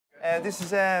This is,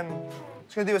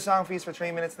 just gonna do a song for you for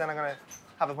 3 minutes, then I'm gonna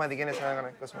have a pint of Guinness and I'm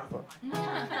gonna go smoke a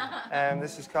bud.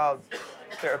 This is called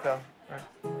Bitter Pill. Right.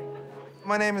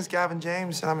 My name is Gavin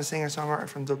James, and I'm a singer-songwriter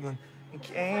from Dublin. It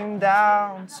came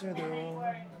down to the room.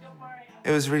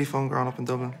 It was really fun growing up in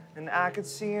Dublin. And I could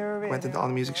see her. Went into all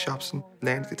the music shops and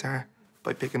learned guitar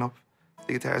by picking up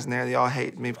the guitars in there. They all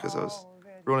hated me because I was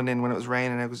running in when it was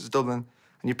raining, and it was Dublin,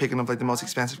 and you're picking up like the most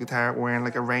expensive guitar, wearing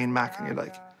like a Rain Mac, and you're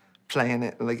like playing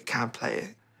it, and like you can't play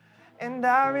it. And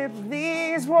I ripped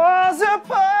these walls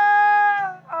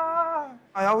apart.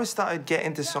 I always thought I'd get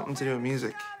into something to do with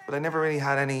music, but I never really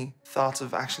had any thoughts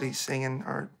of actually singing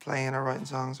or playing or writing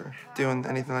songs or doing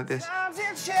anything like this.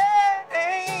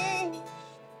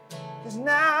 'Cause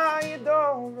now you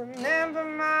don't remember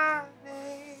my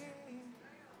name.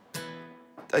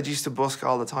 I used to busk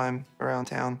all the time around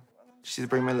town. Just used to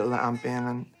bring my little amp in,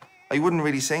 and I wouldn't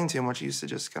really sing too much. I used to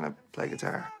just kind of play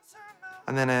guitar.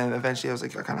 And then eventually I was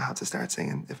like, I kind of had to start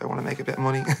singing if I want to make a bit of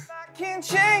money. I can't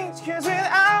change, 'cause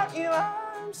without you,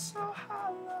 I'm so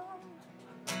hollow.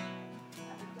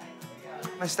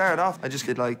 When I started off, I just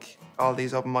did like all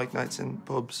these open mic nights in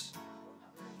pubs.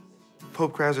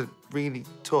 Pub crowds are really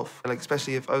tough, like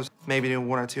especially if I was maybe doing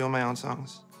one or two of my own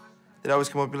songs. They'd always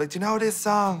come up and be like, do you know this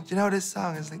song? Do you know this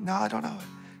song? It's like, no, I don't know it.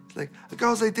 It's like, it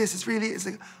goes like this. It's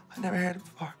like, I've never heard it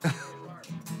before.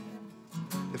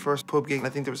 The first pub gig, I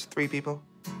think there was 3 people.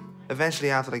 Eventually,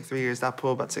 after like 3 years, that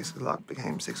pub at 6 o'clock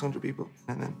became 600 people.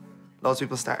 And then lots of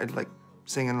people started like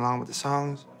singing along with the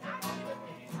songs.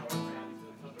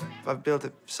 I've built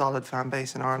a solid fan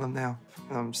base in Ireland now.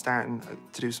 And I'm starting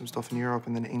to do some stuff in Europe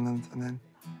and then England. And then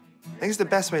I think it's the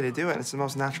best way to do it. It's the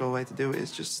most natural way to do it,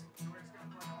 is just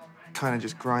kind of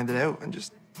just grind it out and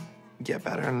just get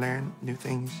better and learn new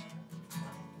things.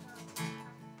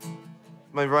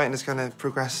 My writing has kind of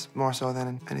progressed more so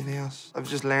than anything else. I'm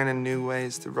just learning new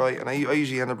ways to write, and I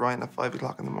usually end up writing at 5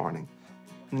 o'clock in the morning.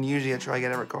 And usually I try to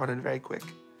get it recorded very quick.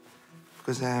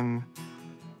 Because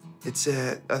it's,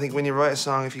 I think when you write a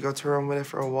song, if you go touring with it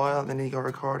for a while and then you go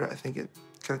record it, I think it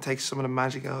kind of takes some of the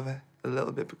magic out of it a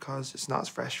little bit, because it's not as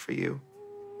fresh for you.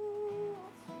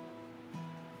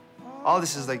 All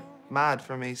this is like mad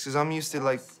for me, because I'm used to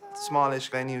like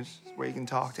smallish venues where you can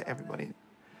talk to everybody.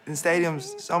 In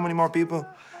stadiums, so many more people,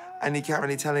 and you can't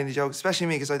really tell any jokes, especially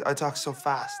me, because I talk so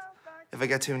fast. If I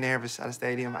get too nervous at a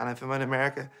stadium, and if I'm in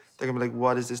America, they're gonna be like,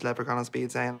 what is this leprechaun on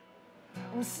speed saying?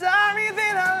 I'm sorry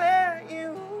that I let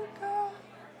you go.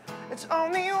 It's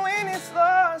only when it's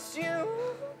lost you.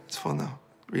 It's fun though,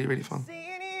 really, really fun.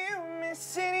 Seeing you,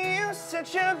 missing you,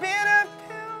 such a bitter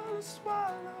pill to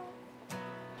swallow.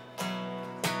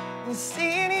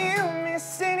 Seeing you,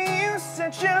 missing you,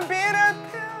 such a bitter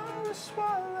pill to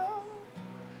swallow.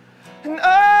 And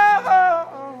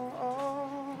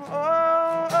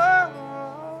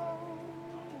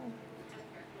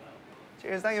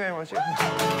Cheers, thank you very much. Cheers.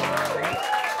 Thank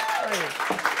you.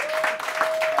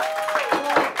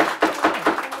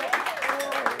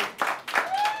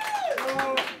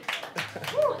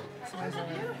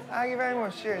 Thank you very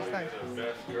much. Cheers, thanks.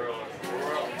 Best girl in the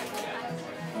world.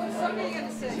 What song are you going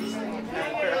to sing?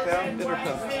 Bitter Pill. Bitter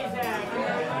Pill.